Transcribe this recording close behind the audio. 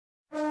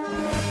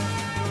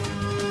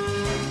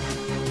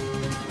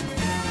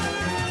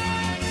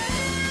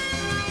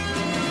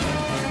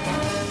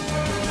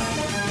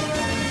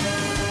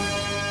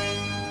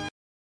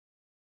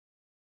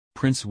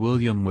Prince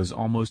William was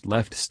almost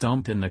left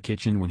stumped in the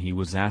kitchen when he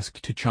was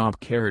asked to chop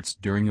carrots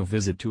during a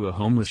visit to a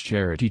homeless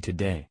charity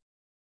today.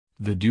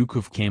 The Duke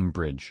of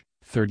Cambridge,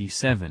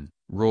 37,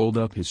 rolled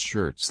up his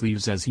shirt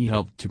sleeves as he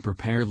helped to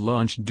prepare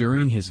lunch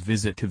during his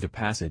visit to the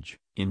Passage,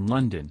 in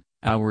London,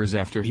 hours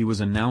after he was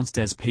announced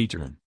as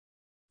patron.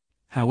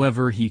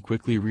 However, he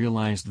quickly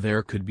realized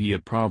there could be a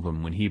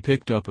problem when he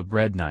picked up a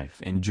bread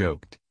knife and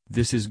joked,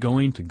 "This is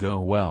going to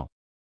go well."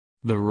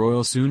 The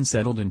royal soon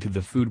settled into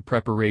the food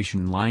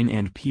preparation line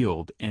and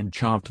peeled and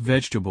chopped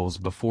vegetables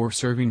before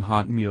serving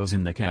hot meals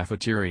in the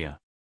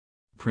cafeteria.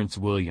 Prince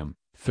William,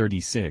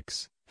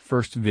 36,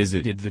 first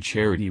visited the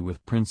charity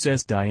with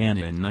Princess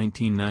Diana in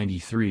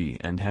 1993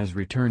 and has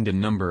returned a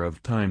number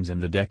of times in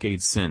the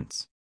decades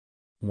since.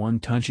 One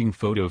touching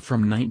photo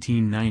from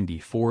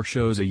 1994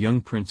 shows a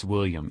young Prince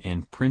William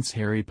and Prince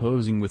Harry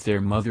posing with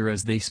their mother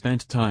as they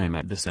spent time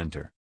at the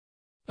center.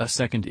 A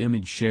second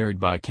image shared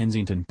by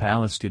Kensington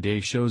Palace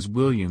today shows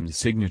William's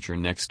signature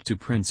next to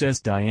Princess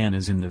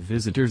Diana's in the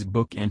visitor's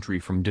book entry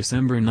from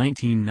December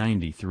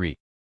 1993.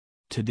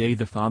 Today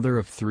the father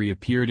of three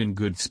appeared in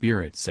good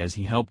spirits as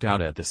he helped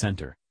out at the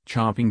center,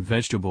 chopping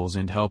vegetables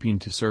and helping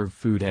to serve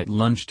food at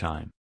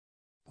lunchtime.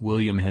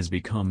 William has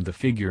become the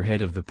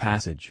figurehead of the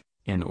Passage,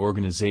 an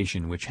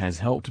organization which has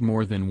helped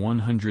more than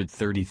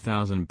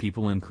 130,000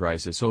 people in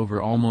crisis over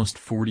almost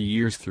 40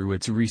 years through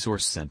its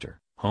resource center,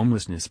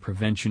 homelessness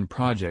prevention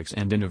projects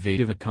and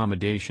innovative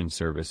accommodation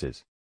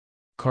services.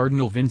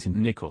 Cardinal Vincent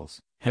Nichols,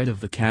 head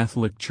of the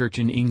Catholic Church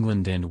in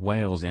England and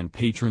Wales and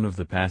patron of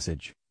the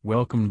Passage,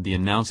 welcomed the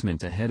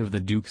announcement ahead of the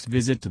Duke's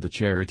visit to the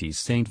charity's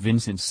St.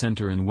 Vincent's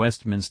Centre in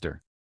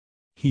Westminster.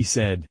 He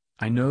said,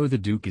 "I know the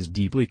Duke is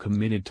deeply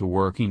committed to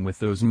working with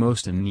those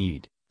most in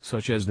need,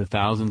 such as the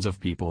thousands of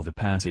people the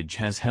Passage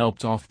has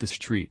helped off the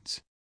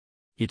streets.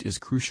 It is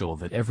crucial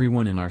that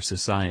everyone in our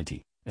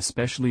society,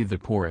 especially the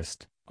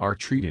poorest, are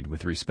treated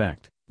with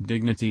respect,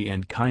 dignity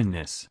and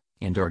kindness,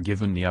 and are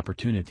given the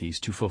opportunities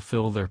to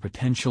fulfill their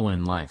potential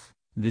in life."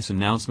 This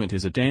announcement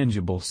is a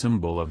tangible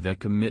symbol of that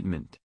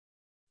commitment.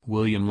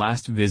 William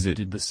last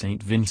visited the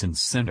St.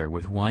 Vincent's Centre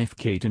with wife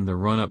Kate in the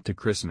run-up to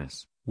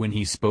Christmas, when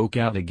he spoke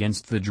out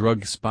against the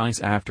drug spice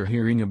after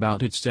hearing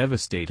about its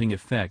devastating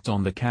effect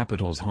on the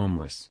capital's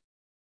homeless.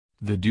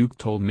 The Duke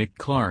told Mick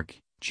Clarke,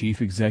 chief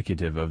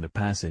executive of the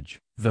Passage,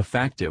 "The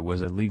fact it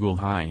was a legal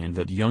high and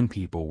that young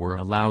people were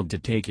allowed to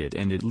take it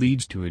and it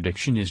leads to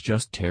addiction is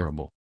just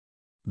terrible."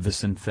 The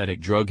synthetic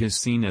drug is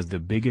seen as the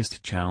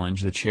biggest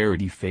challenge the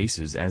charity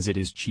faces as it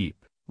is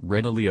cheap,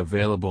 readily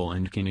available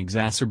and can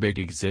exacerbate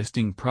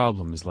existing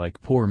problems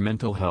like poor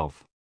mental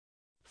health.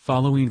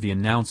 Following the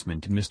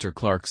announcement, Mr.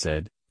 Clarke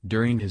said,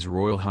 "During His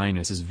Royal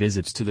Highness's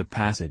visits to the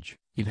Passage,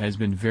 it has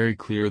been very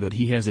clear that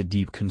he has a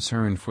deep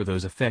concern for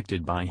those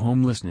affected by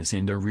homelessness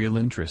and a real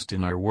interest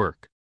in our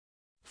work.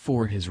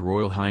 For His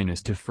Royal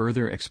Highness to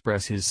further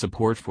express his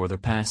support for the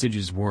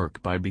Passage's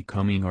work by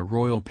becoming a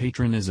royal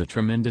patron is a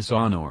tremendous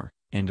honor,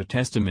 and a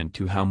testament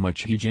to how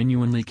much he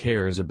genuinely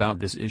cares about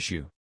this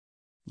issue."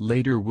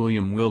 Later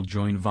William will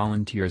join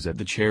volunteers at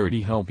the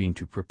charity helping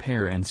to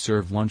prepare and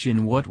serve lunch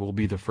in what will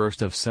be the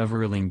first of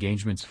several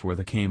engagements for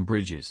the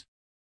Cambridges.